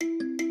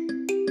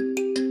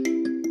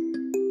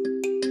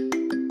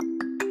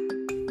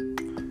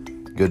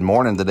Good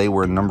morning. Today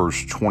we're in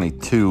Numbers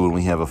 22, and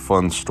we have a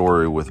fun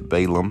story with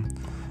Balaam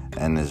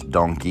and his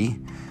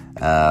donkey.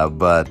 Before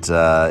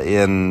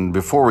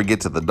we get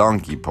to the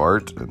donkey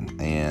part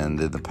and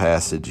the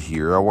passage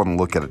here, I want to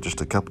look at just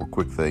a couple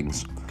quick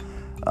things.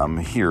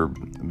 Here,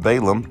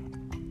 Balaam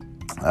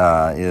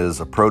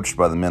is approached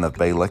by the men of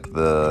Balak,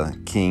 the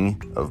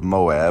king of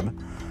Moab,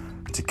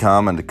 to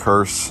come and to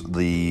curse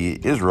the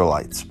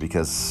Israelites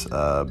because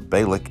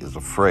Balak is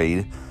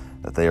afraid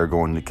that they are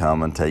going to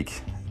come and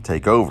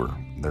take over.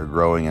 They're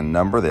growing in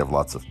number. They have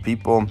lots of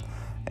people,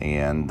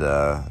 and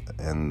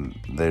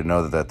they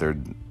know that they're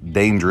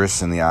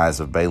dangerous in the eyes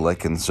of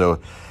Balak. And so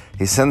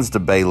he sends to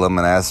Balaam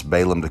and asks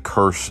Balaam to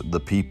curse the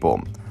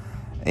people.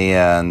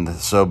 And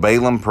so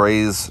Balaam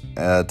prays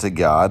to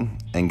God,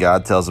 and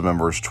God tells him in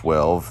verse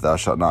 12, "Thou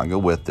shalt not go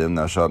with them,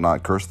 thou shalt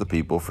not curse the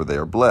people, for they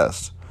are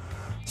blessed."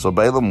 So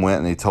Balaam went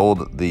and he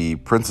told the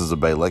princes of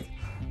Balak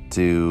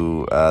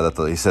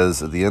he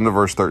says at the end of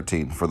verse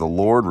 13, "For the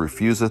Lord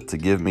refuseth to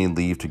give me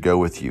leave to go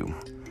with you."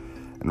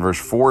 In verse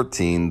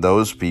 14,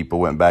 those people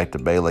went back to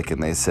Balak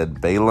and they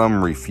said,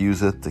 "Balaam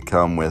refuseth to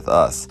come with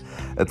us."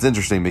 That's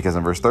interesting because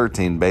in verse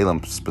 13,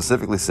 Balaam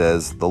specifically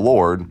says, "The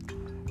Lord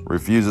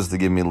refuses to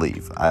give me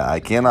leave. I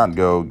cannot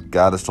go.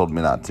 God has told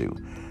me not to."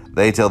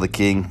 They tell the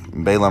king,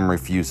 Balaam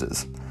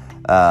refuses.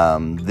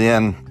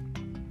 Then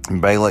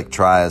Balak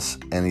tries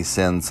and he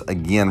sends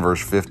again,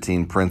 verse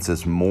 15,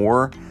 princes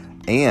more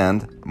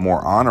and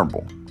more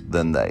honorable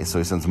than they. So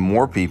he sends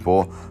more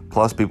people,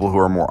 plus people who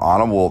are more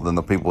honorable than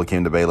the people who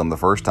came to Balaam the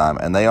first time.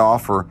 And they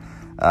offer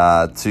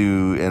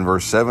in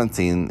verse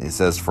 17, he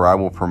says, "For I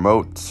will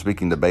promote,"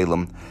 speaking to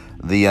Balaam,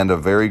 "thee unto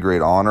very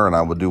great honor, and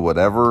I will do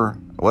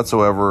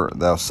whatsoever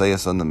thou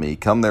sayest unto me.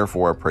 Come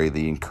therefore, I pray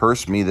thee, and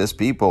curse me this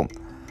people."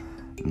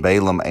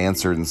 Balaam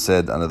answered and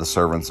said unto the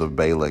servants of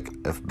Balak,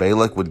 "If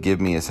Balak would give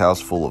me his house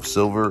full of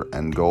silver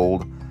and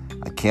gold,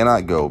 I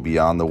cannot go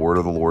beyond the word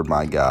of the Lord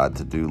my God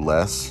to do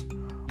less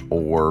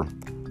or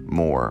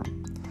more."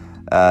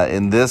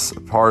 In this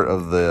part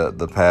of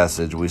the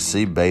passage, we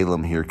see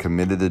Balaam here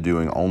committed to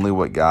doing only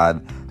what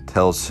God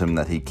tells him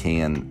that he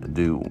can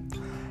do.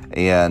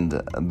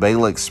 And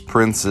Balak's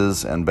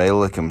princes and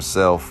Balak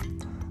himself,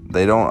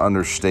 they don't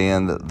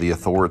understand the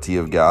authority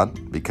of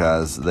God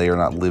because they are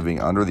not living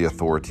under the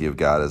authority of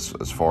God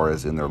as far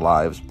as in their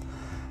lives.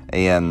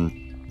 And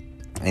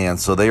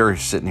so they are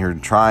sitting here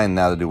trying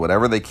now to do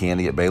whatever they can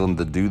to get Balaam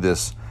to do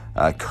this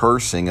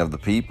cursing of the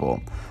people.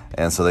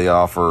 And so they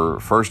offer,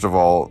 first of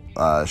all,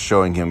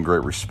 showing him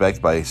great respect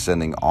by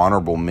sending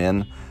honorable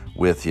men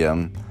with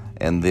him,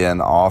 and then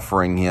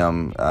offering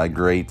him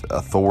great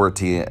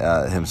authority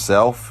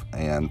himself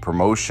and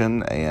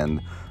promotion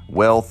and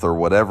wealth or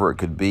whatever it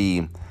could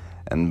be.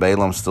 And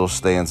Balaam still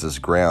stands his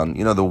ground.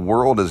 You know, the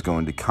world is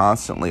going to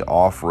constantly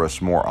offer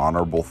us more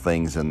honorable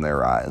things in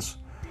their eyes.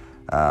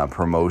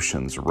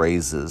 Promotions,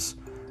 raises,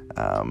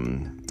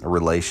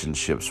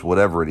 relationships,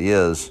 whatever it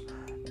is.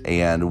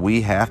 And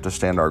we have to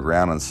stand our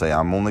ground and say,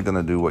 I'm only going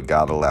to do what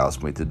God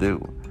allows me to do.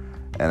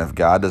 And if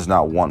God does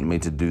not want me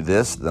to do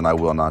this, then I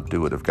will not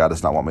do it. If God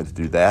does not want me to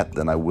do that,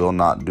 then I will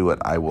not do it.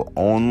 I will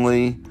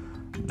only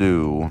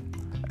do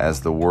as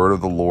the word of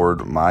the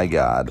Lord my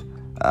God.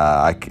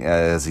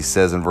 As he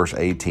says in verse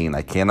 18,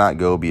 I cannot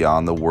go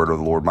beyond the word of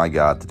the Lord my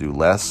God to do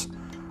less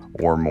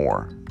or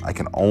more. I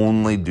can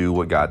only do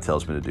what God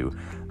tells me to do.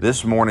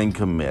 This morning,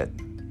 recommit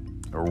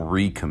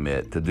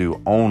to do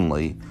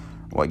only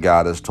what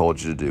God has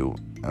told you to do.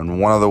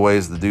 And one of the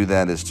ways to do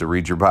that is to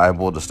read your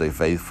Bible, to stay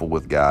faithful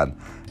with God,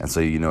 and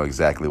so you know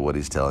exactly what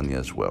he's telling you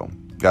as well.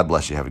 God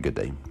bless you. Have a good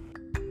day.